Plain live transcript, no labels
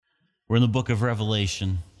We're in the book of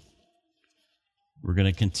Revelation. We're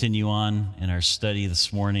going to continue on in our study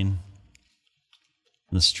this morning.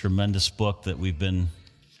 This tremendous book that we've been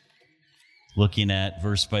looking at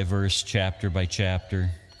verse by verse, chapter by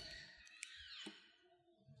chapter.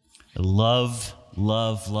 I love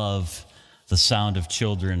the sound of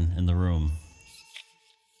children in the room.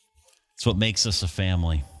 It's what makes us a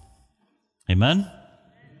family. Amen?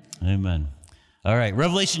 Amen. All right,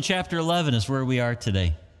 Revelation chapter 11 is where we are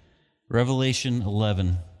today. Revelation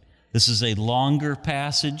 11. This is a longer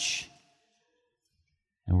passage,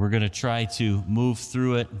 and we're going to try to move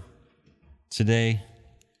through it today.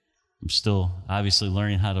 I'm still obviously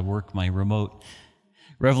learning how to work my remote.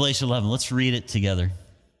 Revelation 11, let's read it together.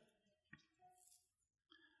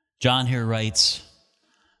 John here writes,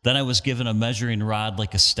 "Then I was given a measuring rod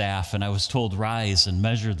like a staff, and I was told, 'Rise and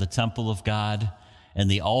measure the temple of God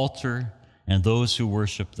and the altar and those who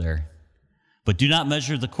worship there. But do not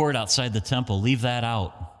measure the court outside the temple. Leave that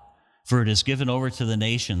out, for it is given over to the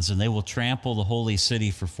nations, and they will trample the holy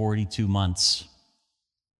city for 42 months.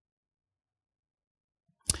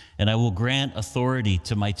 And I will grant authority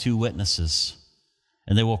to my 2 witnesses,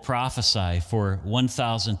 and they will prophesy for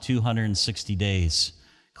 1,260 days,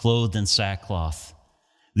 clothed in sackcloth.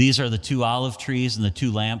 These are the 2 olive trees and the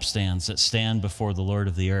 2 lampstands that stand before the Lord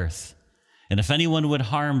of the earth. And if anyone would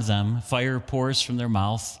harm them, fire pours from their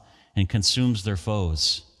mouth and consumes their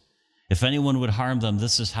foes. If anyone would harm them,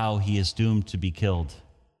 this is how he is doomed to be killed.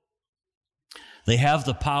 They have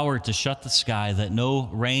the power to shut the sky that no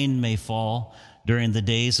rain may fall during the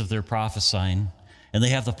days of their prophesying, and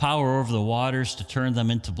they have the power over the waters to turn them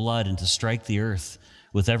into blood and to strike the earth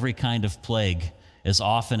with every kind of plague as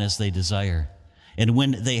often as they desire. And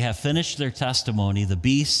when they have finished their testimony, the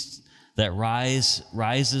beast that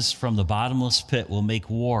rises from the bottomless pit will make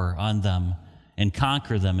war on them and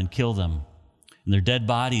conquer them and kill them. And their dead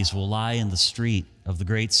bodies will lie in the street of the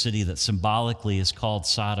great city that symbolically is called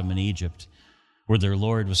Sodom and Egypt, where their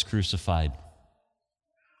Lord was crucified.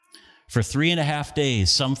 For 3.5 days,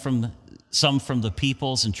 some from the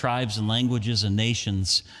peoples and tribes and languages and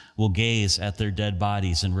nations will gaze at their dead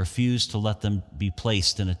bodies and refuse to let them be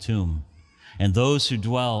placed in a tomb. And those who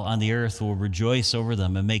dwell on the earth will rejoice over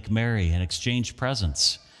them and make merry and exchange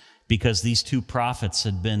presents, because these 2 prophets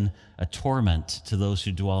had been a torment to those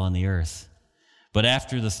who dwell on the earth. But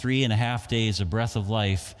after the 3.5 days, a breath of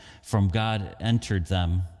life from God entered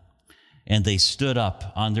them, and they stood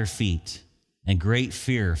up on their feet, and great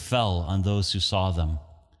fear fell on those who saw them.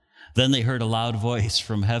 Then they heard a loud voice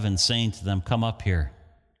from heaven saying to them, 'Come up here.'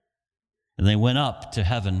 And they went up to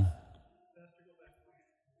heaven.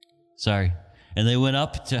 And they went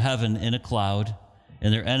up to heaven in a cloud,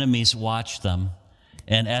 and their enemies watched them.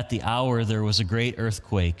 And at the hour there was a great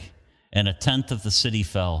earthquake, and 1/10 of the city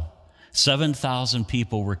fell. 7,000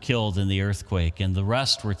 people were killed in the earthquake, and the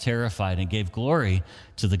rest were terrified and gave glory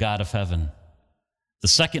to the God of heaven. The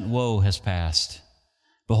second woe has passed.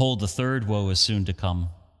 Behold, the third woe is soon to come.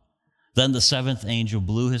 Then the 7th angel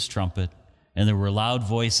blew his trumpet, and there were loud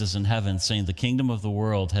voices in heaven saying, 'The kingdom of the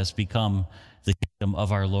world has become the kingdom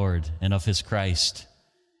of our Lord and of his Christ,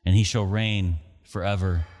 and he shall reign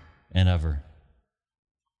forever and ever.'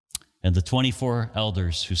 And the 24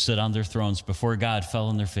 elders who sit on their thrones before God fell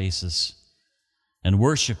on their faces and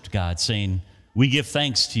worshiped God, saying, 'We give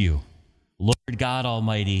thanks to you, Lord God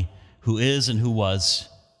Almighty, who is and who was,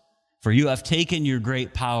 for you have taken your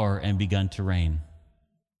great power and begun to reign.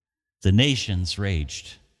 The nations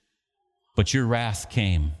raged, but your wrath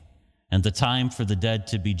came, and the time for the dead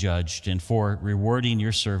to be judged, and for rewarding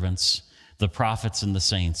your servants, the prophets and the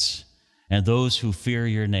saints, and those who fear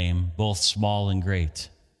your name, both small and great,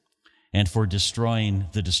 and for destroying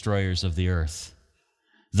the destroyers of the earth.'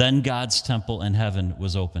 Then God's temple in heaven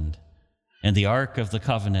was opened, and the ark of the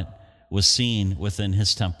covenant was seen within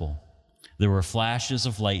his temple. There were flashes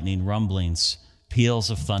of lightning, rumblings, peals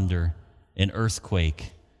of thunder, an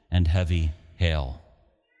earthquake, and heavy hail."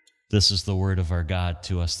 This is the word of our God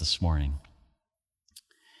to us this morning.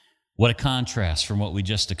 What a contrast from what we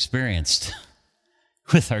just experienced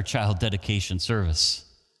with our child dedication service.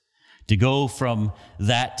 To go from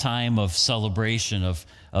that time of celebration,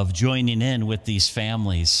 of joining in with these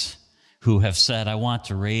families who have said, "I want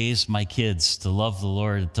to raise my kids to love the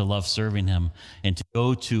Lord, to love serving him," and to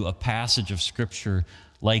go to a passage of Scripture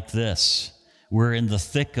like this. We're in the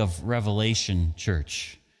thick of Revelation,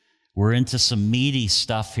 church. We're into some meaty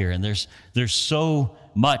stuff here, and there's so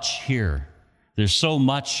much here. There's so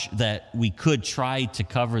much that we could try to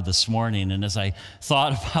cover this morning. And as I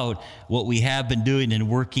thought about what we have been doing and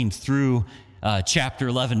working through chapter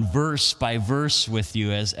 11 verse by verse with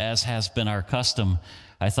you, as has been our custom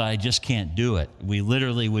I thought I just can't do it. We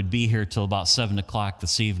literally would be here till about 7 o'clock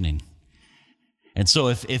this evening. And so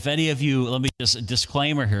if any of you, let me just a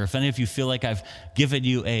disclaimer here, if any of you feel like I've given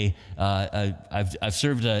you I've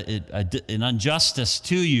served an injustice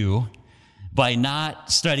to you by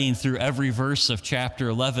not studying through every verse of chapter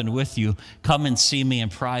 11 with you, come and see me in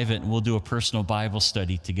private and we'll do a personal Bible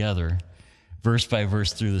study together, verse by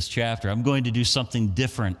verse through this chapter. I'm going to do something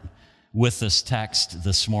different with this text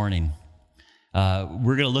this morning.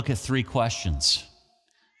 We're going to look at 3 questions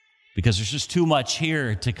because there's just too much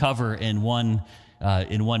here to cover in one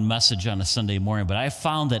message on a Sunday morning. But I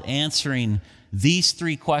found that answering these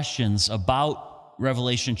 3 questions about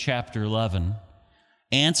Revelation chapter 11,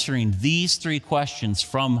 answering these 3 questions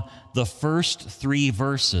from the first 3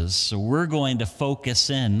 verses, so we're going to focus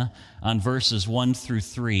in on verses 1 through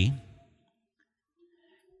 3.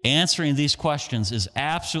 Answering these questions is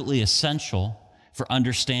absolutely essential for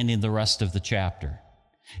understanding the rest of the chapter.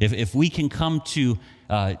 If we can come to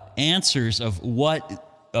answers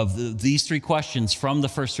of these 3 questions from the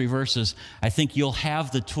first 3 verses, I think you'll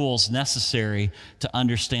have the tools necessary to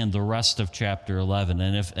understand the rest of chapter 11.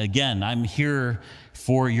 And if, again, I'm here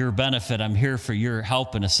for your benefit, I'm here for your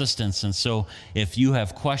help and assistance. And so if you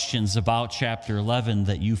have questions about chapter 11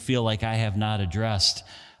 that you feel like I have not addressed,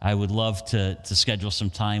 I would love to schedule some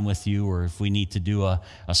time with you, or if we need to do a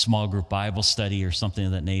small group Bible study or something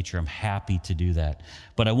of that nature, I'm happy to do that.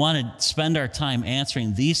 But I want to spend our time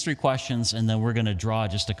answering these 3 questions, and then we're going to draw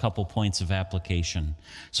just a couple points of application.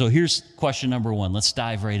 So here's question number 1. Let's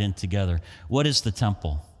dive right in together. What is the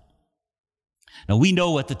temple? Now, we know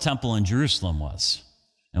what the temple in Jerusalem was,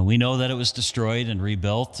 and we know that it was destroyed and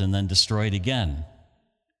rebuilt and then destroyed again.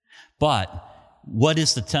 But what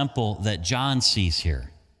is the temple that John sees here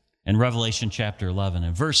in Revelation chapter 11?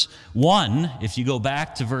 In verse 1, if you go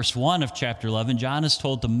back to verse 1 of chapter 11, John is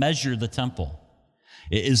told to measure the temple.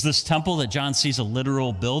 Is this temple that John sees a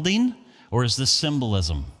literal building, or is this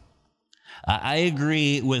symbolism? I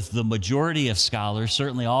agree with the majority of scholars,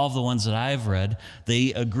 certainly all of the ones that I've read.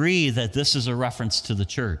 They agree that this is a reference to the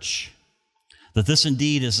church, that this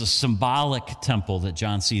indeed is a symbolic temple that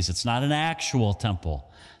John sees. It's not an actual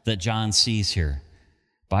temple that John sees here.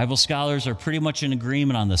 Bible scholars are pretty much in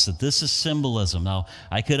agreement on this, that this is symbolism. Now,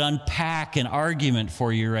 I could unpack an argument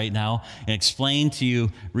for you right now and explain to you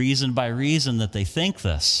reason by reason that they think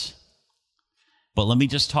this. But let me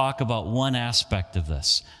just talk about one aspect of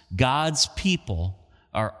this. God's people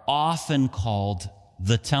are often called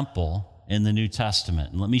the temple in the New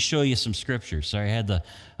Testament. And let me show you some scriptures. Sorry,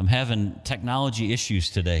 I'm having technology issues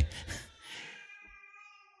today.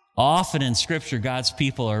 Often in Scripture, God's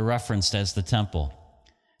people are referenced as the temple.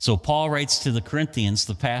 So Paul writes to the Corinthians,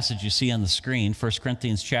 the passage you see on the screen, 1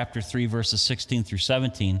 Corinthians chapter 3, verses 16 through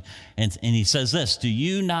 17, and he says this, "Do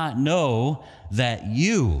you not know that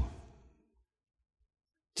you,"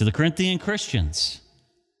 to the Corinthian Christians,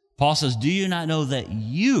 Paul says, "Do you not know that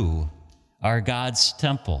you are God's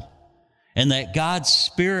temple, and that God's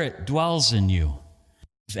Spirit dwells in you?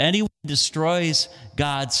 If anyone destroys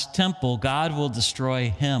God's temple, God will destroy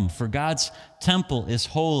him. For God's temple is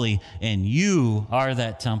holy, and you are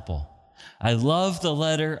that temple." I love the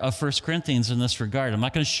letter of 1 Corinthians in this regard. I'm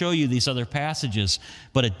not going to show you these other passages,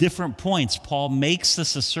 but at different points, Paul makes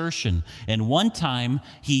this assertion. And one time,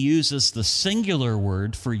 he uses the singular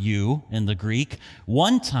word for you in the Greek.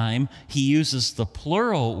 One time, he uses the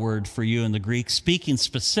plural word for you in the Greek, speaking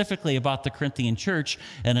specifically about the Corinthian church.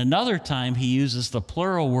 And another time, he uses the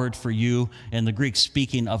plural word for you in the Greek,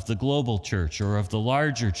 speaking of the global church or of the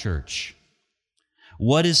larger church.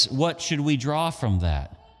 What should we draw from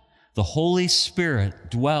that? The Holy Spirit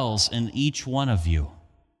dwells in each one of you.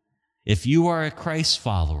 If you are a Christ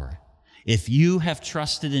follower, if you have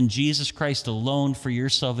trusted in Jesus Christ alone for your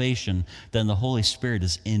salvation, then the Holy Spirit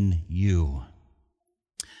is in you.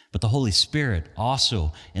 But the Holy Spirit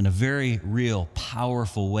also, in a very real,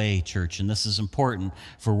 powerful way, church, and this is important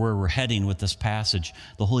for where we're heading with this passage,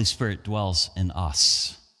 the Holy Spirit dwells in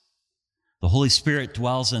us. The Holy Spirit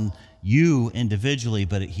dwells in you individually,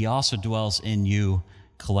 but he also dwells in you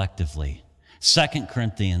collectively. 2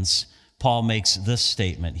 Corinthians, Paul makes this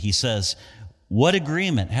statement. He says, "What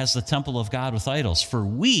agreement has the temple of God with idols? For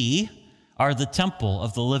we are the temple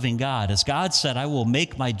of the living God. As God said, I will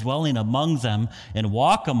make my dwelling among them and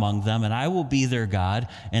walk among them, and I will be their God,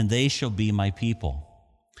 and they shall be my people."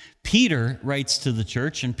 Peter writes to the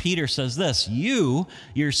church, and Peter says this, "You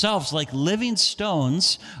yourselves, like living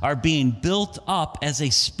stones, are being built up as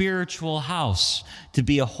a spiritual house, to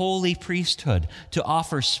be a holy priesthood, to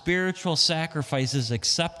offer spiritual sacrifices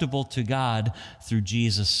acceptable to God through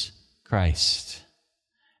Jesus Christ."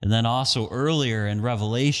 And then also earlier in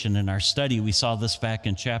Revelation, in our study, we saw this back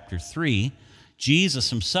in chapter 3. Jesus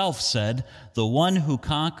himself said, "The one who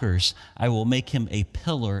conquers, I will make him a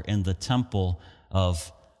pillar in the temple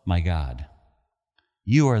of my God."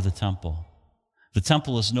 You are the temple. The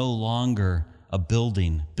temple is no longer a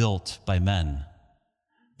building built by men.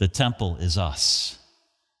 The temple is us.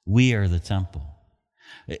 We are the temple.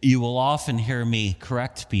 You will often hear me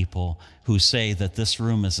correct people who say that this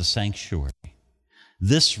room is a sanctuary.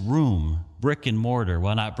 This room, brick and mortar,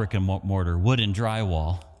 well, not brick and mortar, wood and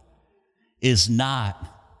drywall, is not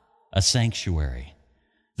a sanctuary.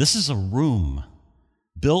 This is a room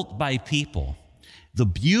built by people. The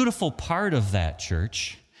beautiful part of that,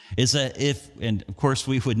 church, is that and of course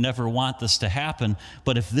we would never want this to happen,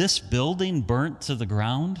 but if this building burnt to the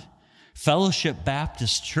ground, Fellowship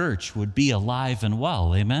Baptist Church would be alive and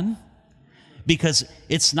well, amen? Because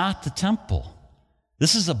it's not the temple.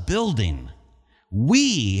 This is a building.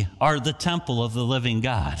 We are the temple of the living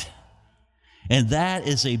God. And that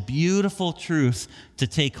is a beautiful truth to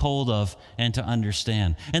take hold of and to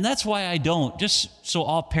understand. And that's why I don't, just so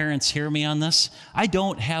all parents hear me on this, I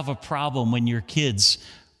don't have a problem when your kids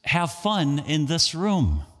have fun in this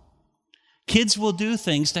room. Kids will do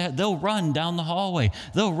things, they'll run down the hallway.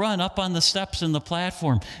 They'll run up on the steps in the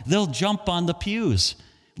platform. They'll jump on the pews.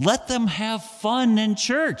 Let them have fun in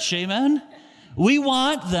church, amen? We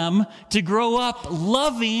want them to grow up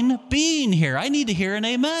loving being here. I need to hear an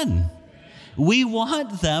amen. We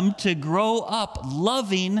want them to grow up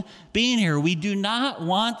loving being here. We do not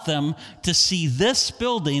want them to see this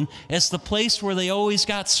building as the place where they always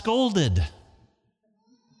got scolded.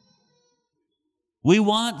 We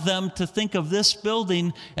want them to think of this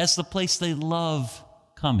building as the place they love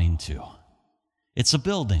coming to. It's a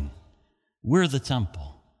building. We're the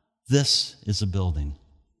temple. This is a building.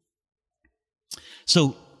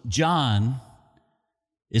 So John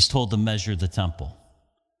is told to measure the temple.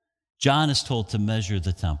 John is told to measure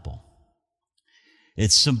the temple.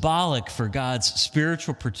 It's symbolic for God's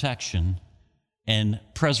spiritual protection and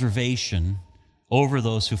preservation over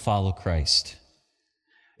those who follow Christ.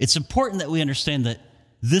 It's important that we understand that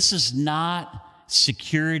this is not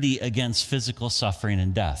security against physical suffering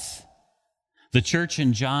and death. The church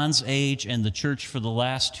in John's age and the church for the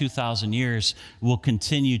last 2,000 years will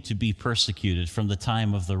continue to be persecuted from the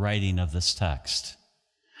time of the writing of this text.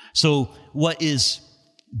 So what is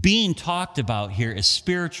being talked about here is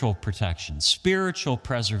spiritual protection, spiritual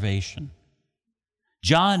preservation.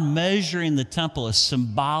 John measuring the temple is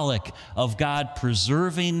symbolic of God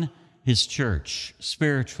preserving his church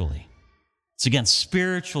spiritually. It's against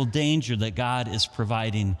spiritual danger that God is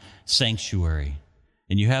providing sanctuary.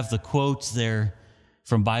 And you have the quote there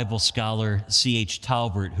from Bible scholar C.H.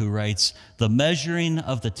 Talbert, who writes, "The measuring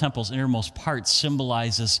of the temple's innermost parts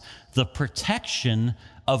symbolizes the protection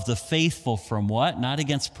of the faithful from what? Not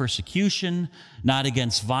against persecution, not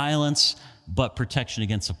against violence, but protection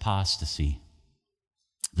against apostasy."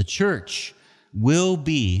 The church will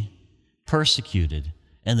be persecuted,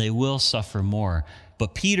 and they will suffer more.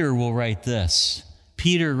 But Peter will write this.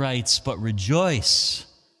 Peter writes, "But rejoice,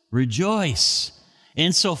 rejoice,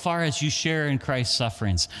 insofar as you share in Christ's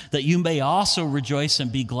sufferings, that you may also rejoice and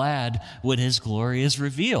be glad when his glory is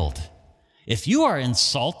revealed. If you are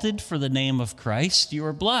insulted for the name of Christ, you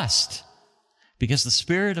are blessed, because the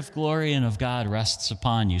Spirit of glory and of God rests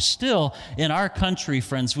upon you." Still, in our country,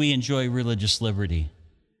 friends, we enjoy religious liberty.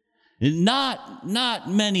 Not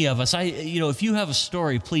many of us. If you have a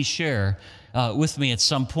story, please share with me at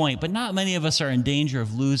some point. But not many of us are in danger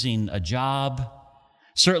of losing a job,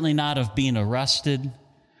 certainly not of being arrested,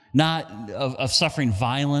 not of suffering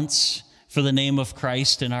violence for the name of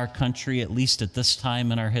Christ in our country, at least at this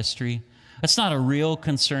time in our history. That's not a real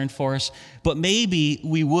concern for us, but maybe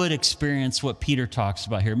we would experience what Peter talks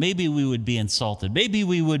about here. Maybe we would be insulted. Maybe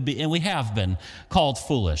we would be, and we have been, called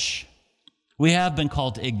foolish. We have been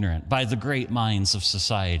called ignorant by the great minds of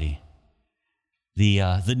society.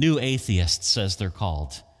 The new atheists, as they're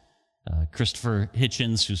called. Christopher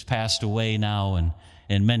Hitchens, who's passed away now,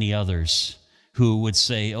 and many others who would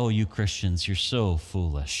say, "Oh, you Christians, you're so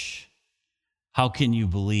foolish. How can you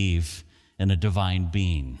believe in a divine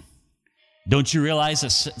being? Don't you realize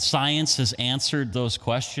that science has answered those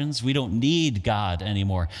questions? We don't need God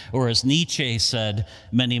anymore." Or as Nietzsche said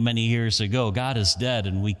many, many years ago, "God is dead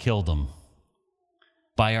and we killed him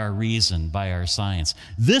by our reason, by our science."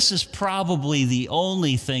 This is probably the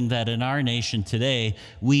only thing that in our nation today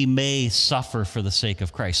we may suffer for the sake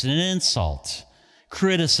of Christ. An insult,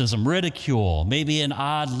 criticism, ridicule, maybe an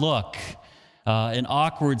odd look, an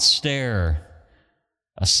awkward stare,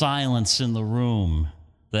 a silence in the room,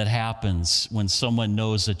 that happens when someone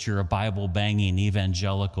knows that you're a Bible-banging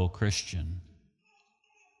evangelical Christian.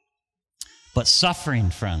 But suffering,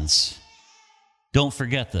 friends, don't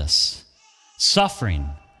forget this. Suffering,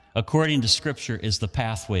 according to Scripture, is the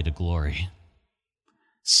pathway to glory.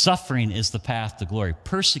 Suffering is the path to glory.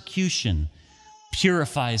 Persecution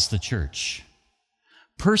purifies the church.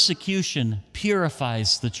 Persecution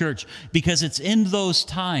purifies the church because it's in those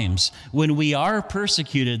times when we are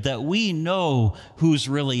persecuted that we know who's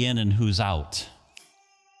really in and who's out.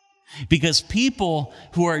 Because people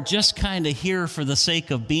who are just kind of here for the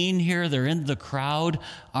sake of being here, they're in the crowd,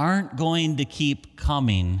 aren't going to keep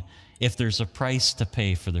coming if there's a price to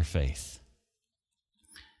pay for their faith.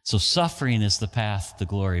 So suffering is the path to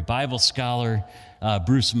glory. Bible scholar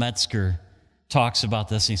Bruce Metzger talks about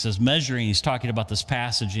this. He says measuring, he's talking about this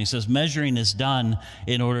passage, and he says measuring is done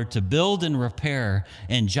in order to build and repair,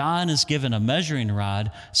 and John is given a measuring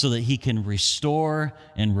rod so that he can restore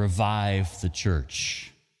and revive the church.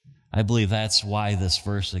 I believe that's why this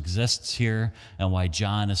verse exists here and why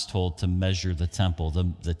John is told to measure the temple,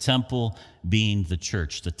 the temple being the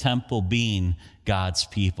church, the temple being God's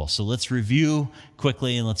people. So let's review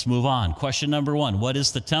quickly and let's move on. Question number 1, what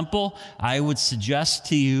is the temple? I would suggest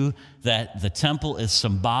to you that the temple is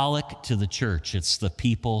symbolic to the church. It's the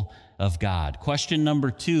people of God. Question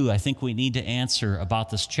number 2, I think we need to answer about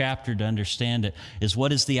this chapter to understand it, is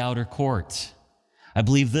what is the outer court? I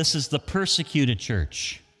believe this is the persecuted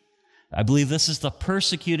church. I believe this is the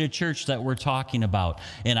persecuted church that we're talking about.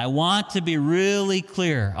 And I want to be really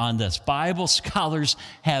clear on this. Bible scholars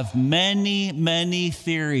have many, many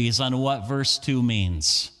theories on what verse 2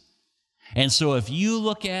 means. And so if you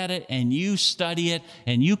look at it and you study it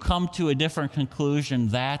and you come to a different conclusion,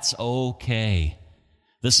 that's okay.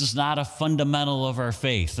 This is not a fundamental of our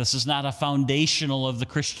faith. This is not a foundational of the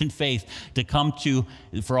Christian faith to come to,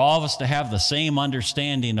 for all of us to have the same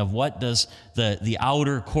understanding of what does the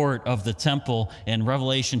outer court of the temple in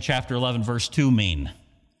Revelation chapter 11, verse 2 mean.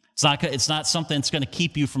 It's not something that's going to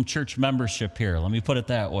keep you from church membership here. Let me put it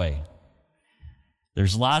that way.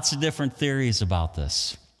 There's lots of different theories about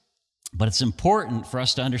this. But it's important for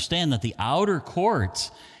us to understand that the outer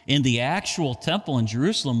court in the actual temple in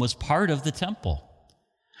Jerusalem was part of the temple.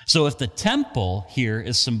 So if the temple here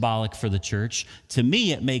is symbolic for the church, to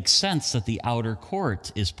me it makes sense that the outer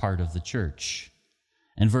court is part of the church.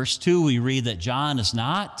 In verse 2, we read that John is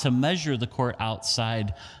not to measure the court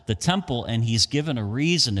outside the temple, and he's given a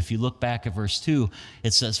reason. If you look back at verse 2,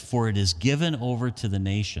 it says, "For it is given over to the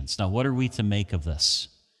nations." Now, what are we to make of this?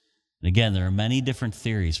 And again, there are many different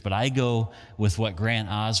theories, but I go with what Grant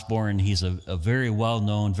Osborne, he's a very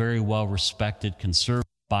well-known, very well-respected conservative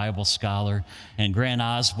Bible scholar, and Grant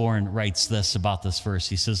Osborne writes this about this verse.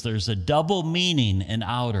 He says, "There's a double meaning in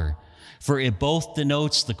outer, for it both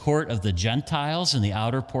denotes the court of the Gentiles in the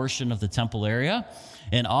outer portion of the temple area,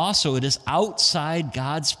 and also it is outside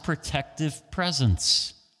God's protective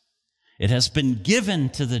presence. It has been given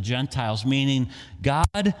to the Gentiles," meaning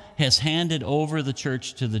God has handed over the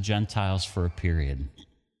church to the Gentiles for a period.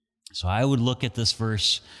 So I would look at this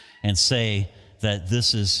verse and say that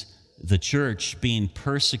this is the church being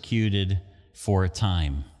persecuted for a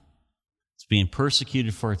time. It's being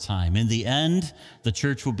persecuted for a time. In the end, the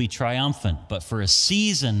church will be triumphant, but for a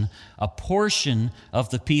season, a portion of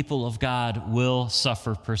the people of God will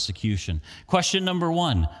suffer persecution. Question number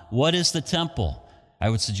 1, what is the temple? I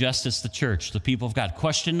would suggest it's the church, the people of God.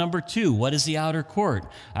 Question number 2, what is the outer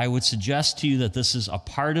court? I would suggest to you that this is a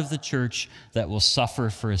part of the church that will suffer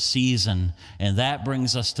for a season. And that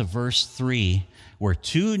brings us to verse 3, where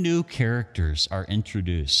 2 new characters are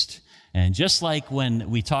introduced. And just like when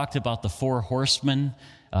we talked about the 4 horsemen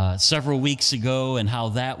several weeks ago and how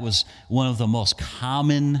that was one of the most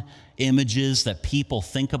common images that people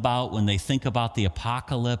think about when they think about the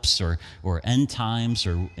apocalypse or end times,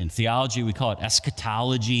 or in theology we call it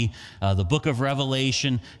eschatology, the book of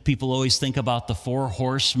Revelation, people always think about the 4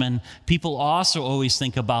 horsemen. People also always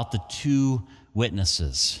think about the 2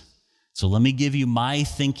 witnesses. So let me give you my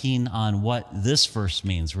thinking on what this verse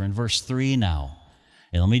means. We're in verse 3 now.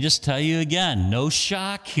 And let me just tell you again, no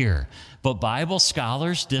shock here, but Bible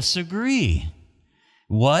scholars disagree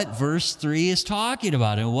what verse 3 is talking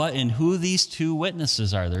about and who these 2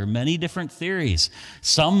 witnesses are. There are many different theories.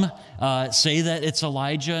 Some say that it's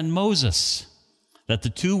Elijah and Moses, that the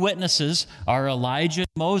 2 witnesses are Elijah and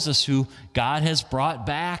Moses who God has brought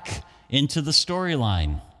back into the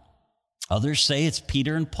storyline. Others say it's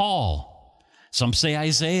Peter and Paul. Some say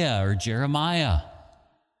Isaiah or Jeremiah.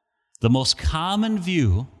 The most common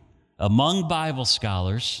view among Bible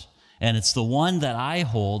scholars, and it's the one that I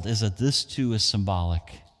hold, is that this too is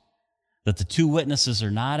symbolic. That the two witnesses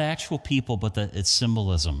are not actual people, but that it's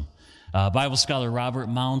symbolism. Bible scholar Robert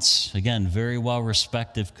Mounce, again, very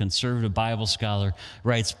well-respected conservative Bible scholar,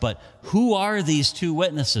 writes, but who are these two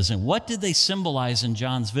witnesses and what did they symbolize in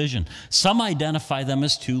John's vision? Some identify them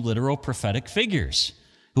as two literal prophetic figures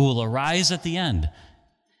who will arise at the end.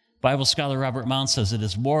 Bible scholar Robert Mounce says it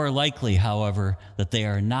is more likely, however, that they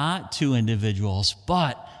are not two individuals,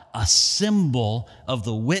 but a symbol of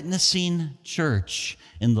the witnessing church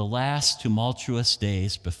in the last tumultuous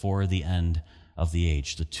days before the end of the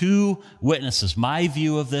age. The two witnesses, my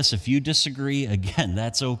view of this, if you disagree, again,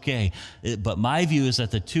 that's okay. But my view is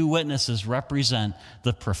that the two witnesses represent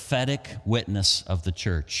the prophetic witness of the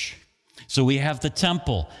church. So we have the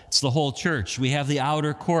temple, it's the whole church. We have the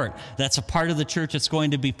outer court, that's a part of the church that's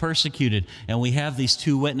going to be persecuted. And we have these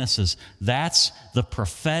two witnesses. That's the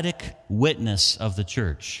prophetic witness of the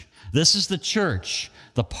church. This is the church,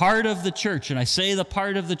 the part of the church. And I say the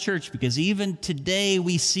part of the church because even today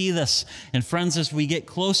we see this. And friends, as we get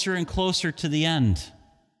closer and closer to the end,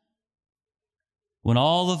 when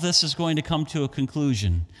all of this is going to come to a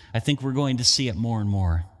conclusion, I think we're going to see it more and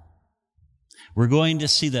more. We're going to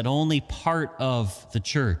see that only part of the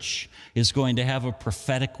church is going to have a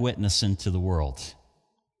prophetic witness into the world.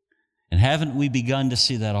 And haven't we begun to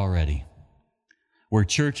see that already? Where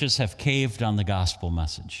churches have caved on the gospel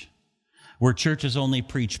message. Where churches only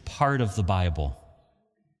preach part of the Bible.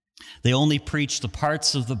 They only preach the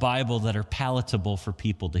parts of the Bible that are palatable for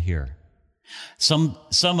people to hear. Some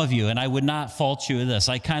of you, and I would not fault you in this,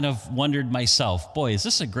 I kind of wondered myself, boy, is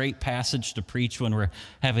this a great passage to preach when we're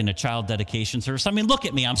having a child dedication service? I mean, look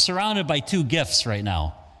at me. I'm surrounded by two gifts right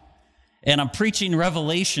now, and I'm preaching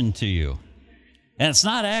Revelation to you. And it's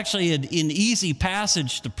not actually an easy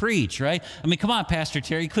passage to preach, right? I mean, come on, Pastor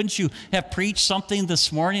Terry, couldn't you have preached something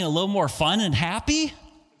this morning a little more fun and happy?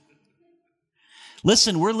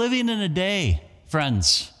 Listen, we're living in a day,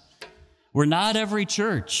 friends, where not every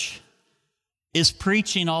church is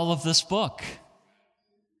preaching all of this book.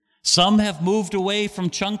 Some have moved away from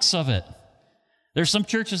chunks of it. There's some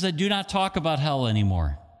churches that do not talk about hell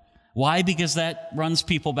anymore. Why? Because that runs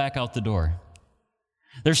people back out the door.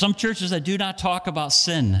 There's some churches that do not talk about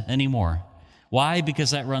sin anymore. Why?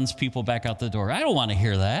 Because that runs people back out the door. I don't want to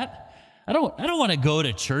hear that. I don't want to go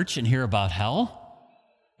to church and hear about hell.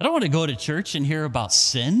 I don't want to go to church and hear about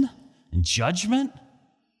sin and judgment.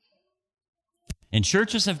 And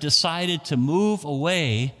churches have decided to move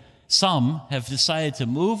away, some have decided to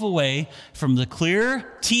move away from the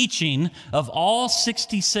clear teaching of all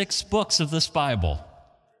 66 books of this Bible.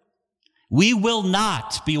 We will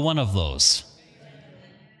not be one of those.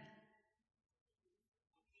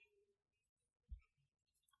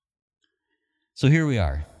 So here we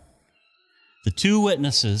are. The two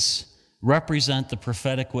witnesses represent the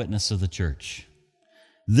prophetic witness of the church.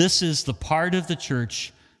 This is the part of the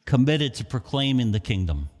church committed to proclaiming the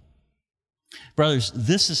kingdom. Brothers,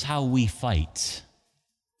 this is how we fight.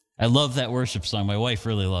 I love that worship song. My wife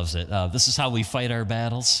really loves it. This is how we fight our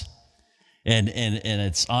battles. And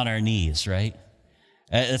it's on our knees, right?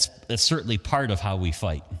 It's certainly part of how we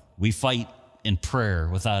fight. We fight in prayer,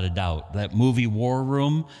 without a doubt. That movie War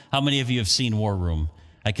Room, how many of you have seen War Room?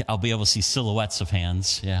 I'll be able to see silhouettes of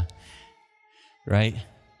hands, yeah. Right?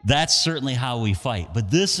 That's certainly how we fight.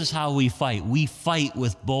 But this is how we fight. We fight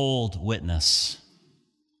with bold witness.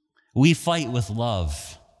 We fight with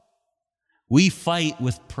love. We fight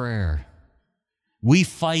with prayer. We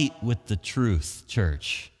fight with the truth,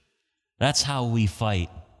 church. That's how we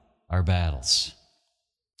fight our battles.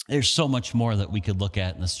 There's so much more that we could look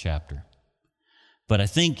at in this chapter. But I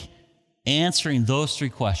think answering those three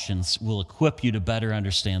questions will equip you to better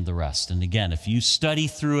understand the rest. And again, if you study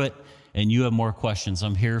through it and you have more questions,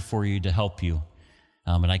 I'm here for you to help you.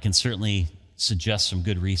 And I can certainly suggest some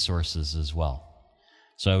good resources as well.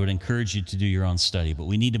 So I would encourage you to do your own study. But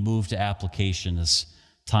we need to move to application as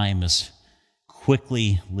time is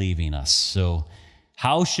quickly leaving us. So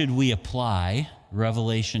how should we apply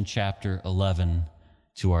Revelation chapter 11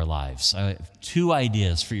 to our lives? I have two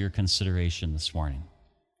ideas for your consideration this morning.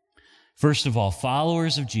 First of all,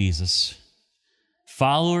 followers of Jesus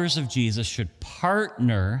should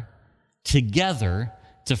partner together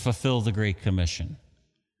to fulfill the Great Commission.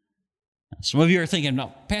 Some of you are thinking,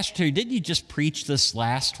 no, Pastor Terry, didn't you just preach this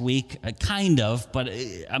last week? Kind of, but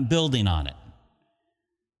I'm building on it.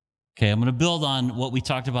 Okay, I'm going to build on what we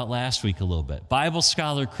talked about last week a little bit. Bible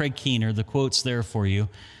scholar Craig Keener, the quote's there for you.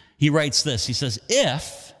 He writes this. He says,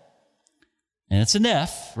 if, and it's an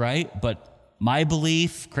if, right? But my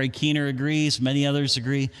belief, Craig Keener agrees, many others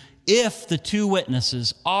agree, if the two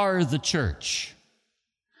witnesses are the church,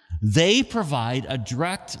 they provide a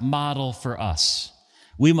direct model for us.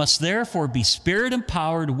 We must therefore be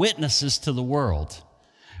Spirit-empowered witnesses to the world,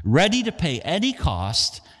 ready to pay any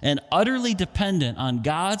cost and utterly dependent on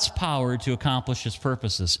God's power to accomplish his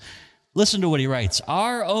purposes. Listen to what he writes.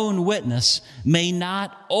 Our own witness may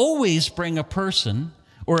not always bring a person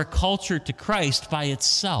or a culture to Christ by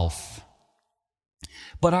itself,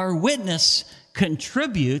 but our witness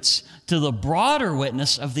contributes to the broader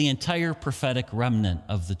witness of the entire prophetic remnant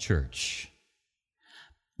of the church.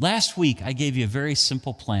 Last week, I gave you a very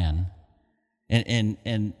simple plan,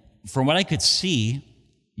 and from what I could see,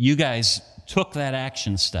 you guys took that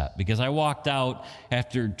action step, because I walked out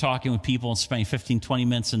after talking with people and spending 15, 20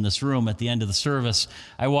 minutes in this room at the end of the service.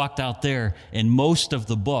 I walked out there, and most of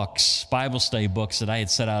the books, Bible study books that I had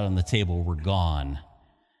set out on the table were gone,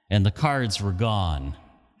 and the cards were gone,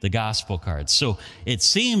 the gospel cards. So it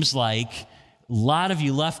seems like a lot of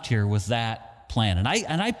you left here with that plan.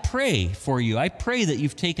 And I pray for you. I pray that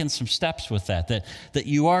you've taken some steps with that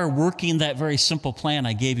you are working that very simple plan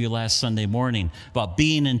I gave you last Sunday morning about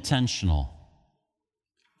being intentional,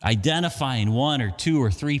 identifying one or two or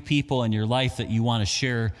three people in your life that you want to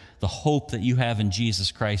share the hope that you have in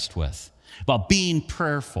Jesus Christ with, about being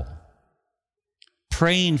prayerful,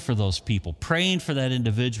 praying for those people, praying for that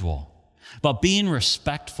individual, about being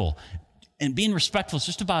respectful. And being respectful is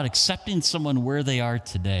just about accepting someone where they are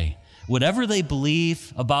today. Whatever they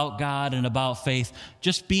believe about God and about faith,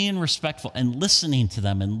 just being respectful and listening to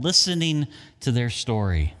them and listening to their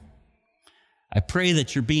story. I pray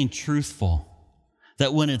that you're being truthful,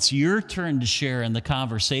 that when it's your turn to share in the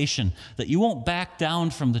conversation, that you won't back down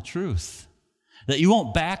from the truth, that you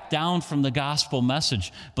won't back down from the gospel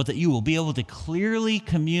message, but that you will be able to clearly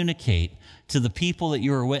communicate to the people that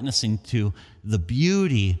you are witnessing to the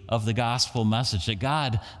beauty of the gospel message, that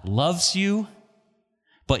God loves you,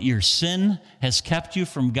 but your sin has kept you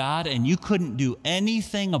from God, and you couldn't do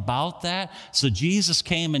anything about that. So Jesus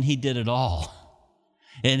came and he did it all.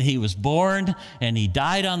 And he was born, and he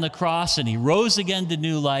died on the cross, and he rose again to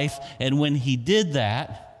new life. And when he did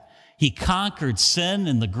that, he conquered sin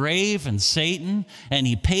and the grave and Satan, and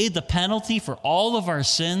he paid the penalty for all of our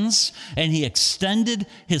sins, and he extended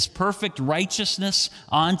his perfect righteousness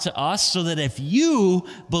onto us, so that if you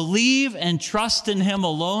believe and trust in him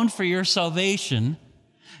alone for your salvation,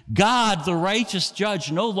 God, the righteous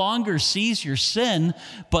judge, no longer sees your sin,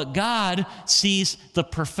 but God sees the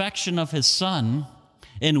perfection of his Son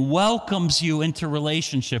and welcomes you into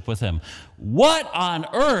relationship with him. What on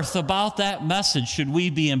earth about that message should we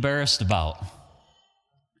be embarrassed about?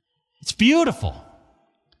 It's beautiful.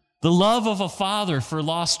 The love of a father for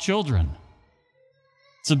lost children.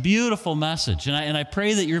 It's a beautiful message, and I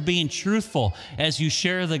pray that you're being truthful as you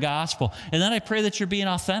share the gospel. And then I pray that you're being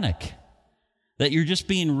authentic, that you're just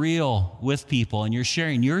being real with people and you're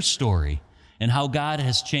sharing your story and how God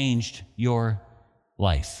has changed your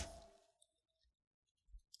life.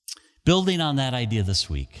 Building on that idea this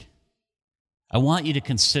week, I want you to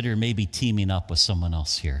consider maybe teaming up with someone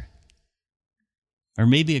else here, or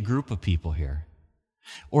maybe a group of people here,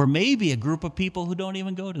 or maybe a group of people who don't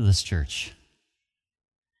even go to this church.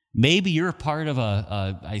 Maybe you're a part of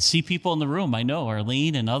I see people in the room, I know,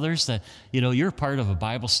 Arlene and others, that, you're part of a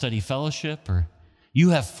Bible study fellowship, or you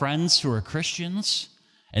have friends who are Christians,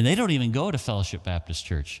 and they don't even go to Fellowship Baptist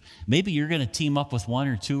Church. Maybe you're going to team up with one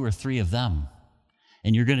or two or three of them,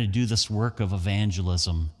 and you're going to do this work of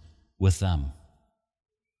evangelism with them.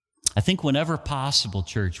 I think whenever possible,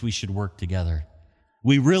 church, we should work together.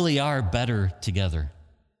 We really are better together.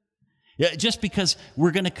 Just because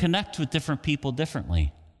we're going to connect with different people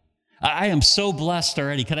differently. I am so blessed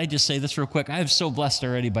already. Can I just say this real quick? I am so blessed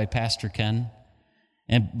already by Pastor Ken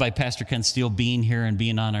and by Pastor Ken Steele being here and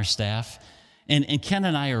being on our staff. And Ken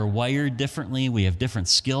and I are wired differently. We have different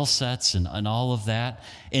skill sets and all of that.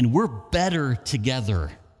 And we're better together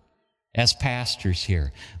as pastors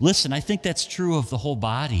here. Listen, I think that's true of the whole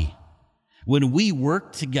body. When we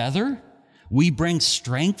work together, we bring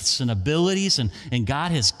strengths and abilities, and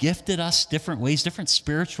God has gifted us different ways, different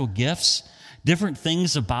spiritual gifts, different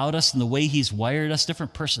things about us and the way he's wired us,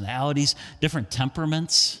 different personalities, different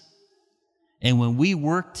temperaments. And when we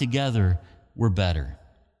work together, we're better.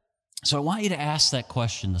 So I want you to ask that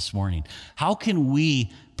question this morning. How can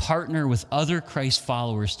we partner with other Christ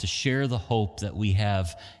followers to share the hope that we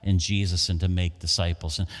have in Jesus and to make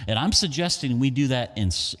disciples? And I'm suggesting we do that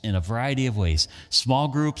in a variety of ways. Small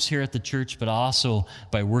groups here at the church, but also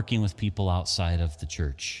by working with people outside of the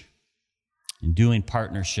church and doing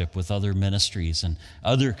partnership with other ministries and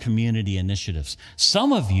other community initiatives.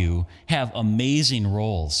 Some of you have amazing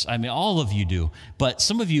roles. I mean, all of you do, but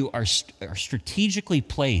some of you are strategically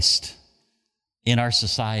placed in our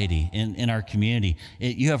society, in our community.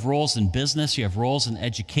 You have roles in business, you have roles in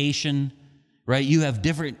education, right? You have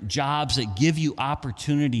different jobs that give you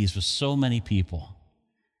opportunities with so many people.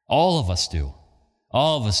 All of us do.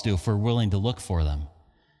 All of us do if we're willing to look for them.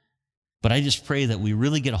 But I just pray that we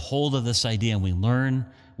really get a hold of this idea and we learn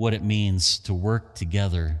what it means to work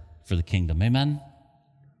together for the kingdom. Amen?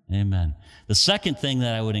 Amen. The second thing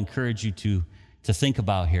that I would encourage you to think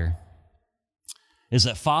about here is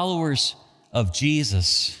that followers of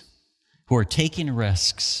Jesus who are taking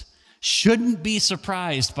risks shouldn't be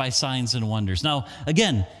surprised by signs and wonders. Now,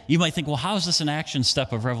 again, you might think, well, how is this an action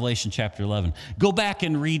step of Revelation chapter 11? Go back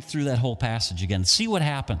and read through that whole passage again. See what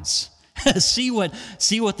happens. see what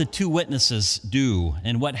the two witnesses do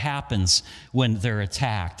and what happens when they're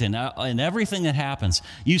attacked and everything that happens.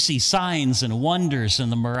 You see signs and wonders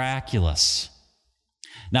and the miraculous.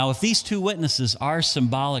 Now, if these two witnesses are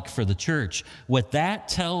symbolic for the church, what that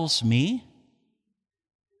tells me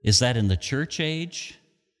is that in the church age,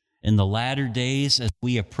 in the latter days, as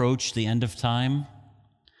we approach the end of time,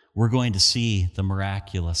 we're going to see the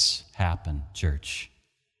miraculous happen, church.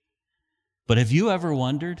 But have you ever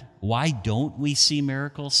wondered, why don't we see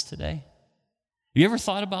miracles today? You ever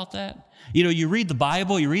thought about that? You know, you read the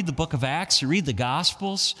Bible, you read the book of Acts, you read the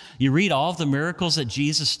Gospels, you read all of the miracles that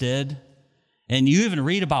Jesus did, and you even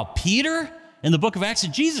read about Peter in the book of Acts.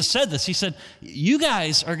 And Jesus said this. He said, you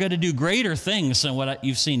guys are going to do greater things than what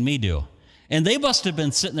you've seen me do. And they must have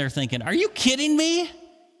been sitting there thinking, are you kidding me?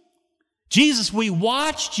 Jesus, we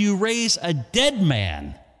watched you raise a dead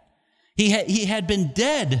man. He had been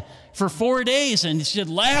dead for 4 days, and he said,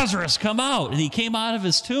 Lazarus, come out. And he came out of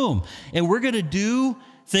his tomb. And we're going to do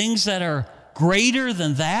things that are greater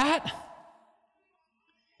than that?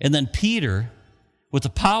 And then Peter, with the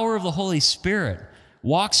power of the Holy Spirit,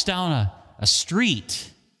 walks down a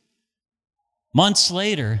street months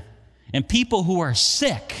later, and people who are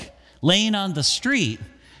sick, laying on the street,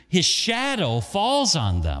 his shadow falls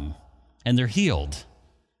on them, and they're healed.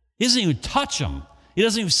 He doesn't even touch them. He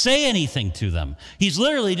doesn't even say anything to them. He's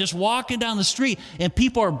literally just walking down the street, and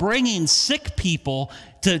people are bringing sick people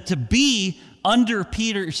to be under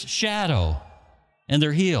Peter's shadow, and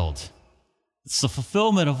they're healed. It's the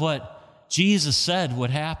fulfillment of what Jesus said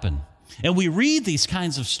would happen. And we read these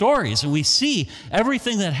kinds of stories, and we see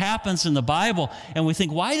everything that happens in the Bible, and we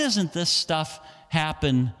think, why doesn't this stuff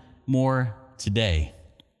happen more today?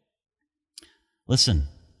 Listen,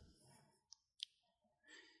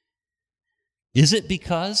 is it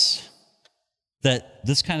because that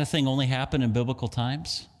this kind of thing only happened in biblical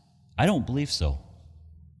times? I don't believe so.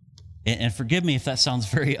 And forgive me if that sounds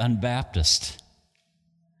very un-Baptist,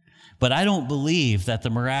 but I don't believe that the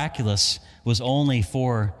miraculous was only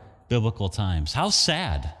for biblical times. How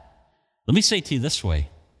sad. Let me say it to you this way.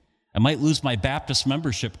 I might lose my Baptist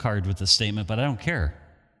membership card with this statement, but I don't care.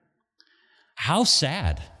 How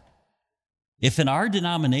sad if in our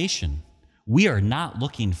denomination we are not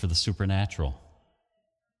looking for the supernatural.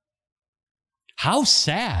 How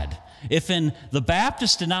sad if in the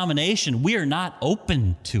Baptist denomination we are not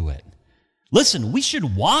open to it. Listen, we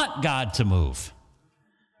should want God to move.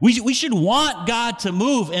 We should want God to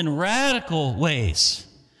move in radical ways.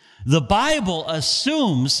 The Bible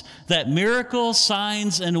assumes that miracles,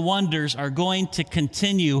 signs, and wonders are going to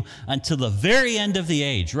continue until the very end of the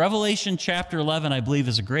age. Revelation chapter 11, I believe,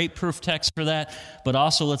 is a great proof text for that. But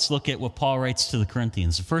also let's look at what Paul writes to the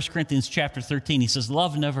Corinthians. In 1 Corinthians chapter 13, he says,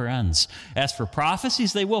 love never ends. As for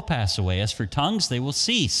prophecies, they will pass away. As for tongues, they will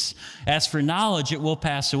cease. As for knowledge, it will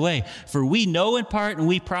pass away. For we know in part and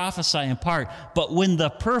we prophesy in part. But when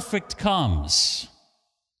the perfect comes,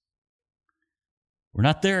 we're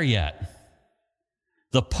not there yet.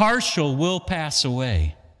 The partial will pass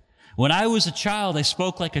away. When I was a child, I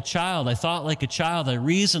spoke like a child. I thought like a child. I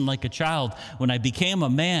reasoned like a child. When I became a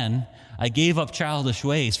man, I gave up childish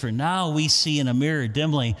ways. For now we see in a mirror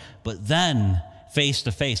dimly, but then face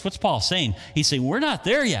to face. What's Paul saying? He's saying we're not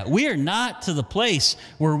there yet. We are not to the place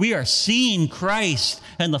where we are seeing Christ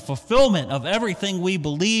and the fulfillment of everything we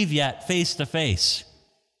believe yet face to face.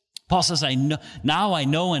 Paul says, now I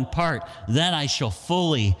know in part, then I shall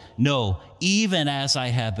fully know, even as I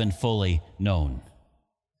have been fully known.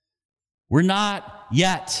 We're not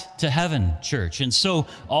yet to heaven, church. And so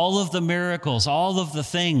all of the miracles, all of the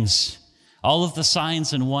things, all of the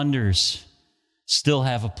signs and wonders still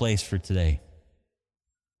have a place for today.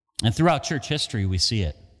 And throughout church history, we see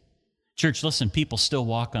it. Church, listen, people still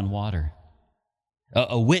walk on water.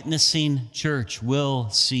 A witnessing church will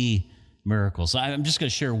see miracles. I'm just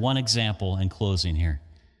going to share one example in closing here.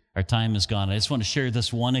 Our time is gone. I just want to share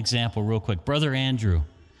this one example real quick. Brother Andrew,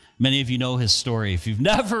 Many of you know his story. If you've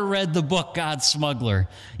never read the book God's Smuggler,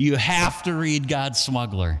 you have to read God's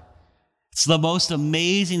Smuggler. It's the most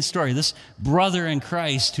amazing story. This brother in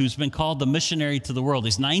Christ who's been called the missionary to the world,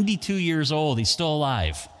 he's 92 years old. He's still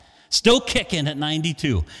alive, still kicking at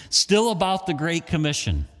 92, still about the Great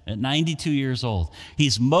Commission at 92 years old.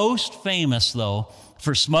 He's most famous, though,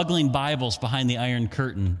 for smuggling Bibles behind the Iron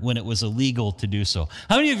Curtain when it was illegal to do so.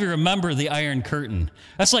 How many of you remember the Iron Curtain?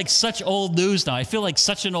 That's like such old news now. I feel like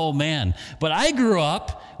such an old man. But I grew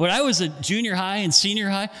up, when I was at junior high and senior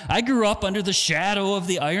high, I grew up under the shadow of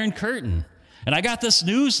the Iron Curtain. And I got this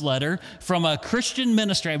newsletter from a Christian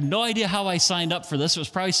minister. I have no idea how I signed up for this. It was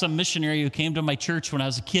probably some missionary who came to my church when I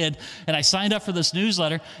was a kid. And I signed up for this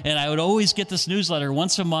newsletter, and I would always get this newsletter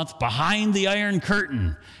once a month, Behind the Iron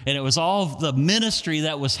Curtain. And it was all of the ministry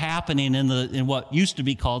that was happening in what used to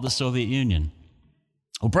be called the Soviet Union.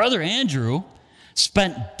 Well, Brother Andrew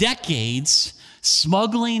spent decades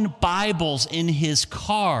smuggling Bibles in his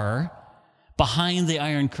car behind the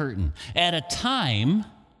Iron Curtain at a time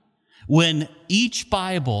when each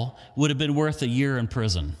Bible would have been worth a year in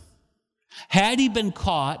prison. Had he been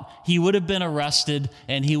caught, he would have been arrested,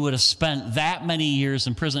 and he would have spent that many years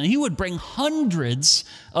in prison. And he would bring hundreds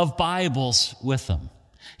of Bibles with him.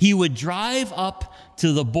 He would drive up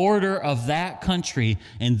to the border of that country,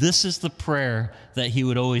 and this is the prayer that he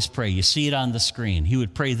would always pray. You see it on the screen. He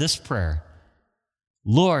would pray this prayer: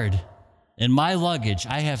 Lord, in my luggage,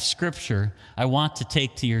 I have scripture I want to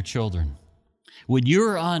take to your children. When you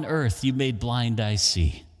were on earth, you made blind eyes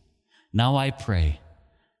see. Now I pray,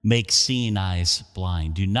 make seeing eyes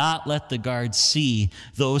blind. Do not let the guards see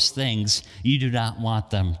those things you do not want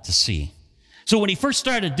them to see. So when he first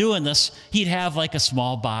started doing this, he'd have like a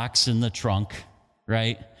small box in the trunk,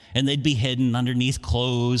 right? And they'd be hidden underneath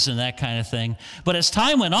clothes and that kind of thing. But as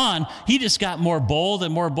time went on, he just got more bold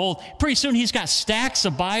and more bold. Pretty soon he's got stacks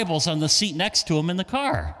of Bibles on the seat next to him in the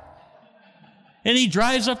car. And he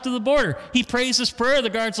drives up to the border. He prays this prayer. The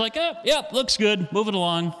guard's like, oh, yep, looks good. Move it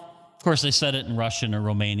along. Of course, they said it in Russian or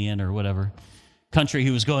Romanian or whatever country he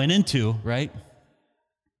was going into, right?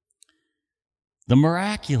 The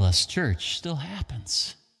miraculous, church, still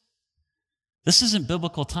happens. This isn't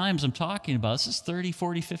biblical times I'm talking about. This is 30,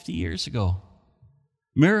 40, 50 years ago.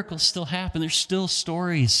 Miracles still happen. There's still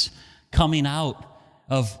stories coming out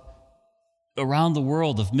of around the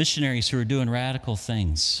world of missionaries who are doing radical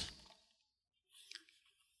things.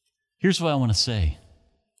 Here's what I want to say.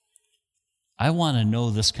 I want to know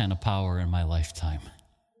this kind of power in my lifetime.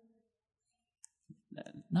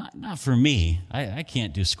 Not for me. I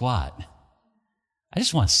can't do squat. I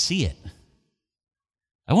just want to see it.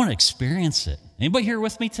 I want to experience it. Anybody here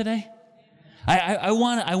with me today? I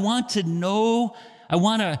want to know, I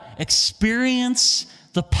want to experience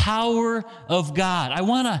the power of God. I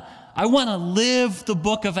want to live the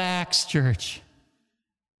book of Acts, church.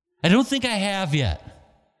 I don't think I have yet.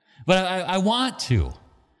 But I want to.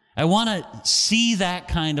 I want to see that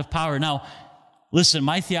kind of power. Now, listen,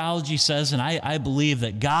 my theology says, and I believe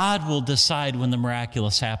that God will decide when the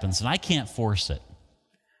miraculous happens, and I can't force it.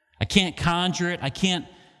 I can't conjure it. I can't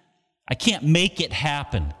make it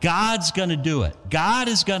happen. God's going to do it. God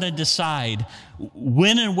is going to decide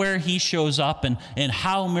when and where he shows up and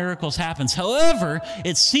how miracles happen. However,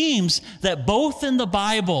 it seems that both in the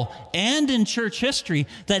Bible and in church history,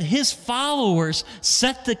 that his followers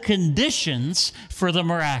set the conditions for the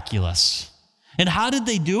miraculous. And how did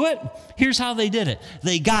they do it? Here's how they did it.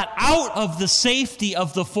 They got out of the safety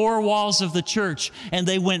of the four walls of the church, and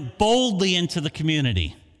they went boldly into the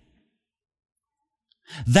community.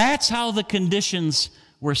 That's how the conditions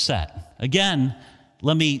were set. Again,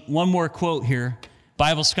 one more quote here.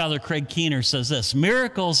 Bible scholar Craig Keener says this: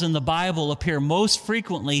 miracles in the Bible appear most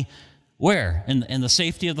frequently where? In the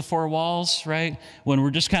safety of the four walls, right? When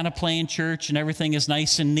we're just kind of playing church and everything is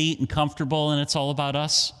nice and neat and comfortable and it's all about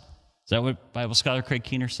us. Is that what Bible scholar Craig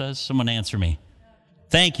Keener says? Someone answer me.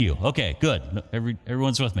 Thank you. Okay, good.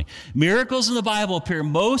 Everyone's with me. Miracles in the Bible appear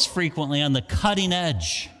most frequently on the cutting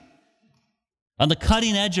edge. On the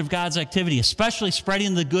cutting edge of God's activity, especially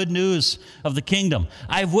spreading the good news of the kingdom.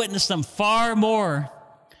 I've witnessed them far more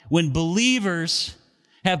when believers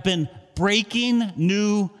have been breaking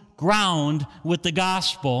new ground with the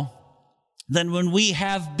gospel than when we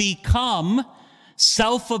have become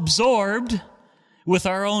self-absorbed with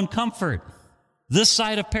our own comfort. This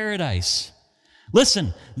side of paradise.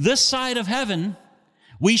 Listen, this side of heaven,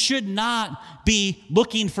 we should not be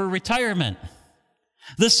looking for retirement.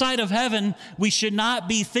 This side of heaven, we should not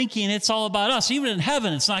be thinking it's all about us. Even in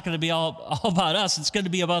heaven, it's not going to be all about us. It's going to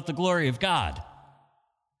be about the glory of God.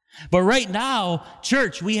 But right now,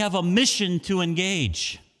 church, we have a mission to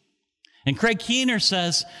engage. And Craig Keener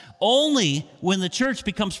says, only when the church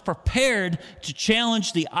becomes prepared to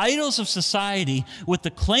challenge the idols of society with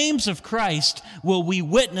the claims of Christ will we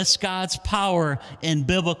witness God's power in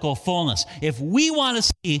biblical fullness. If we want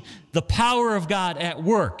to see the power of God at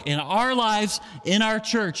work in our lives, in our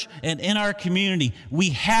church, and in our community,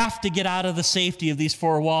 we have to get out of the safety of these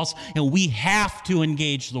four walls, and we have to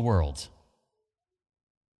engage the world.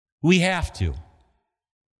 We have to.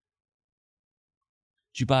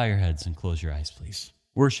 Would you bow your heads and close your eyes, please?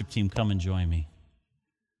 Worship team, come and join me.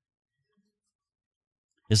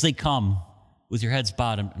 As they come with your heads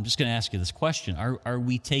bowed, I'm just going to ask you this question. Are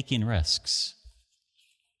we taking risks?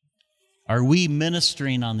 Are we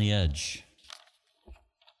ministering on the edge?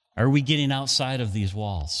 Are we getting outside of these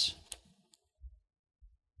walls?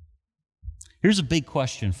 Here's a big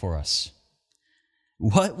question for us.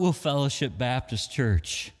 What will Fellowship Baptist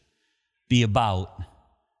Church be about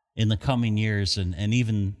in the coming years and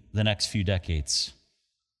even the next few decades?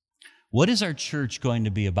 What is our church going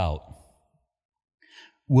to be about?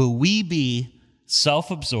 Will we be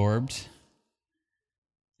self-absorbed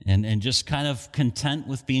and just kind of content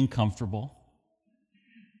with being comfortable,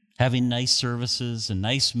 having nice services and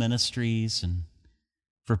nice ministries and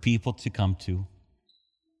for people to come to?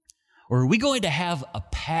 Or are we going to have a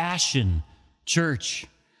passion church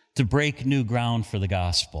to break new ground for the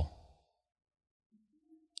gospel?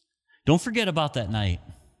 Don't forget about that night,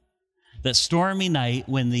 that stormy night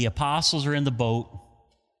when the apostles are in the boat,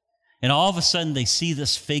 and all of a sudden they see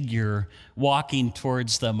this figure walking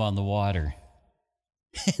towards them on the water.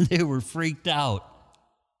 And they were freaked out.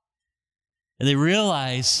 And they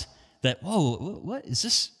realize that, whoa, what is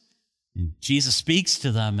this? And Jesus speaks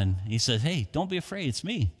to them, and he says, hey, don't be afraid, it's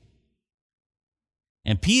me.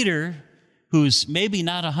 And Peter, who's maybe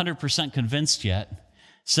not 100% convinced yet,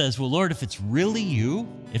 says, well, Lord, if it's really you,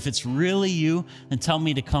 then tell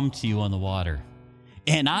me to come to you on the water.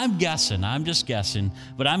 And I'm just guessing,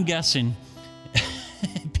 but I'm guessing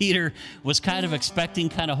Peter was kind of expecting,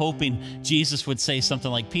 kind of hoping Jesus would say something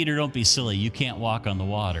like, Peter, don't be silly, you can't walk on the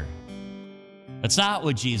water. That's not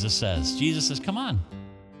what Jesus says. Jesus says, come on,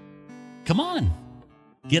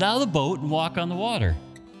 get out of the boat and walk on the water.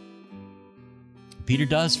 Peter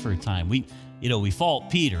does for a time. We fault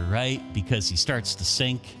Peter, right? Because he starts to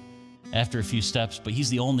sink after a few steps, but he's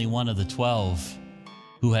the only one of the 12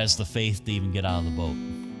 who has the faith to even get out of the boat.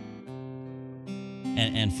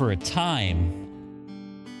 And for a time,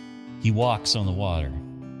 he walks on the water.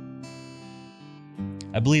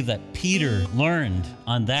 I believe that Peter learned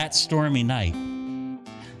on that stormy night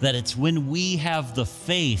that it's when we have the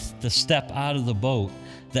faith to step out of the boat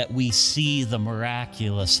that we see the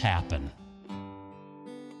miraculous happen.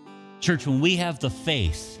 Church, when we have the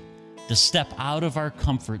faith to step out of our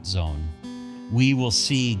comfort zone, we will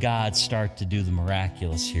see God start to do the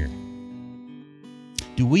miraculous here.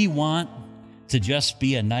 Do we want to just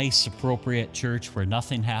be a nice, appropriate church where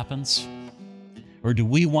nothing happens? Or do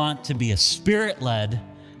we want to be a spirit-led,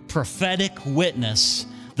 prophetic witness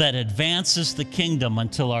that advances the kingdom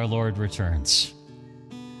until our Lord returns?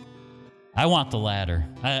 I want the latter.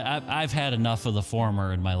 I've had enough of the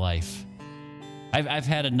former in my life. I've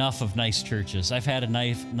had enough of nice churches. I've had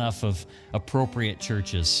enough of appropriate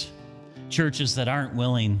churches. Churches that aren't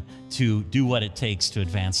willing to do what it takes to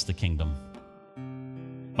advance the kingdom.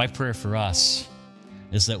 My prayer for us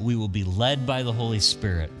is that we will be led by the Holy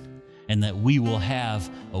Spirit and that we will have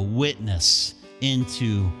a witness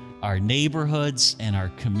into our neighborhoods and our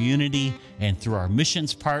community and through our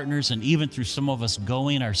missions partners and even through some of us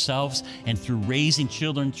going ourselves and through raising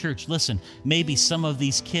children in church. Listen, maybe some of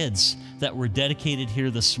these kids that were dedicated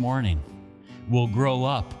here this morning will grow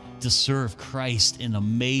up to serve Christ in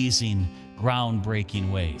amazing,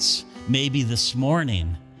 groundbreaking ways. Maybe this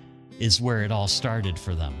morning is where it all started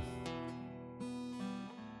for them.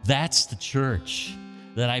 That's the church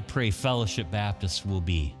that I pray Fellowship Baptist will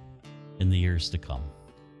be in the years to come.